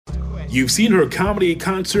You've seen her comedy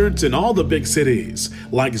concerts in all the big cities,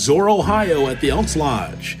 like Zor, Ohio at the Elks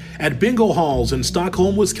Lodge, at bingo halls in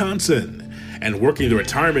Stockholm, Wisconsin, and working the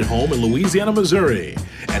retirement home in Louisiana, Missouri.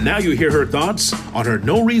 And now you hear her thoughts on her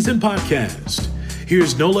No Reason podcast.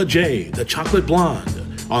 Here's Nola J, the Chocolate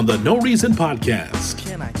Blonde, on the No Reason podcast.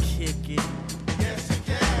 Can I kick it? Yes, you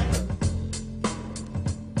can.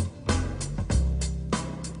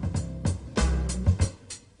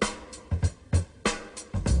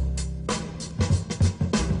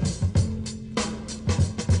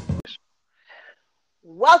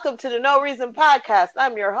 Welcome to the No Reason podcast.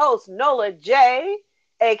 I'm your host, Nola J,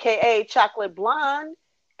 aka Chocolate Blonde,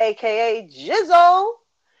 aka Jizzle.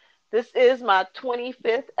 This is my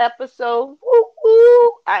 25th episode. Woo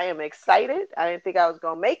woo! I am excited. I didn't think I was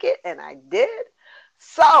going to make it, and I did.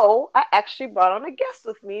 So I actually brought on a guest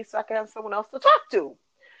with me so I can have someone else to talk to.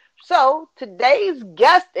 So today's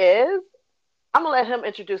guest is, I'm going to let him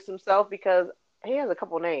introduce himself because he has a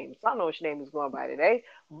couple names. I don't know which name he's going by today,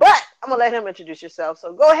 but I'm going to let him introduce yourself.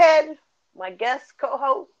 So go ahead, my guest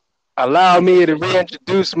co-host. Allow me to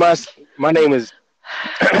reintroduce my name is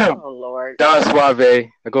Oh, Lord. Don Suave.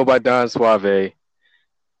 I go by Don Suave,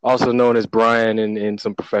 also known as Brian in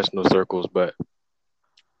some professional circles, but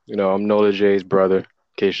you know, I'm Nola J's brother, in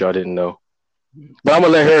case y'all didn't know. But I'm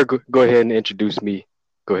gonna let her go ahead and introduce me.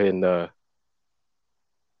 Go ahead and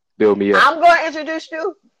build me up. I'm going to introduce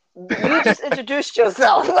you. You just introduced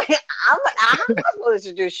yourself. I'm going to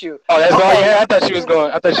introduce you. Oh, that's Okay. all you had? I thought she was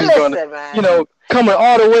going. Listen, man. You know, coming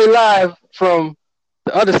all the way live from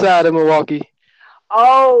the other side of Milwaukee.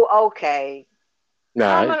 Oh, okay.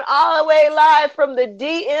 Nah, Coming all the way live from the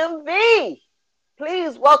DMV.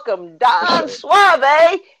 Please welcome Don Suave,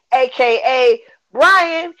 a.k.a.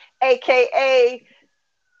 Brian, a.k.a.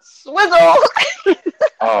 Swizzle.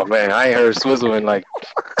 oh man, I ain't heard Swizzle in like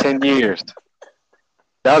 10 years.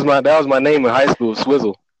 That was my name in high school,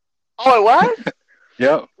 Swizzle. Oh, it was?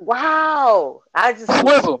 Yep, Wow.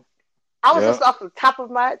 Swizzle. I was Yeah. just off the top of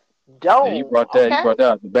my dome. Yeah, you brought that. Okay? You brought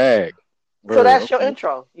that out the bag. So that's your Okay.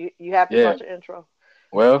 intro. You have to Yeah. start your intro.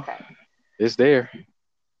 Well, Okay. it's there.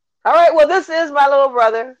 All right. Well, this is my little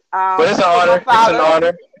brother. But it's an my honor. It's father. an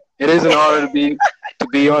honor. It is an honor to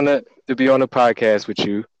be on the podcast with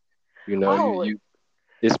you. You know, Oh. you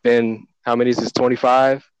it's been how many is this?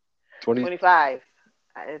 25? 20? 25.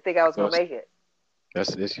 I didn't think I was gonna Yes. make it.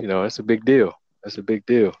 That's you know, that's a big deal. That's a big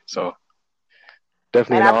deal. So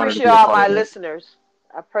definitely And an I honor appreciate to be a all part my of it. listeners.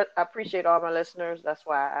 I appreciate all my listeners. That's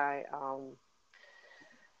why I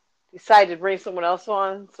decided to bring someone else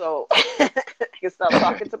on so I can stop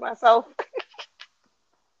talking to myself.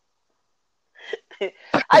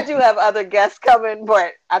 I do have other guests coming,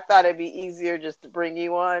 but I thought it'd be easier just to bring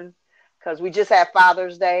you on because we just had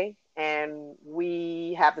Father's Day and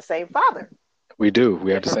we have the same father. We do.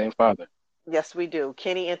 We have the same father. Yes, we do.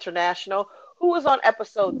 Kenny International, who was on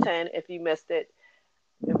episode 10, if you missed it.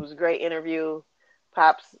 It was a great interview.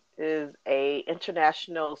 Pops is a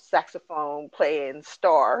international saxophone playing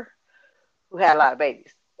star who had a lot of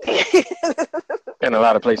babies. In a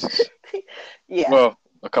lot of places. Yeah. Well,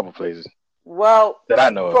 a couple places Well, that I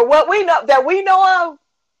know of. for what we know of,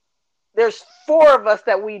 there's 4 of us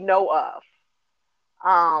that we know of.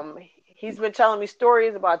 He's been telling me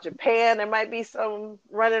stories about Japan. There might be some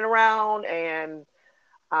running around, and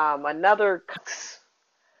another.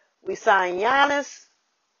 We signed Giannis.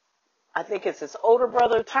 I think it's his older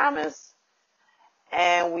brother Thomas,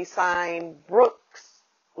 and we signed Brooks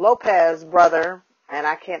Lopez brother, and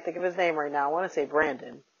I can't think of his name right now. I want to say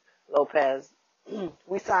Brandon Lopez.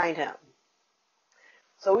 We signed him.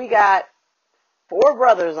 So we got 4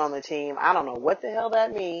 brothers on the team. I don't know what the hell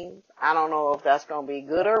that means. I don't know if that's going to be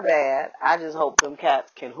good or bad. I just hope them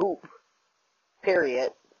cats can hoop.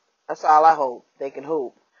 Period. That's all I hope. They can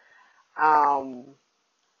hoop. I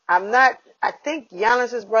think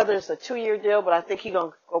Giannis's brother is a 2-year deal, but I think he's going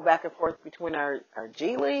to go back and forth between our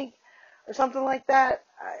G League or something like that.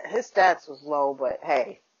 His stats was low, but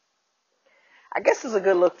hey. I guess it's a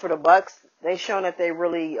good look for the Bucks. They've shown that they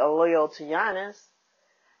really are loyal to Giannis.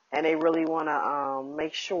 And they really want to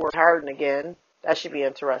make sure it's Harden again. That should be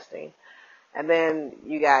interesting. And then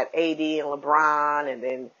you got AD and LeBron, and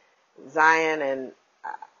then Zion, and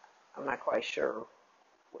I'm not quite sure.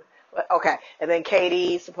 But, okay. And then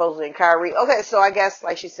KD, supposedly, and Kyrie. Okay, so I guess,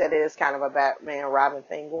 like she said, it is kind of a Batman-Robin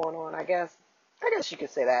thing going on, I guess. I guess you could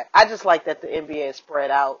say that. I just like that the NBA is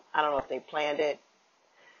spread out. I don't know if they planned it.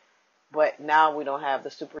 But now we don't have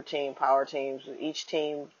the super team, power teams. Each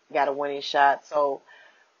team got a winning shot. So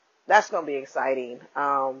that's going to be exciting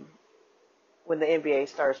when the NBA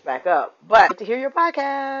starts back up. But to hear your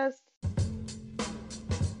podcast.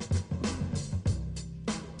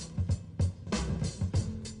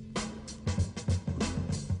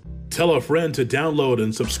 Tell a friend to download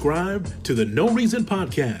and subscribe to the No Reason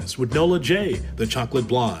Podcast with Nola J, the Chocolate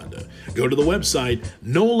Blonde. Go to the website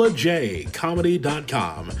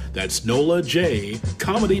nolajcomedy.com. That's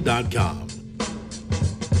nolajcomedy.com.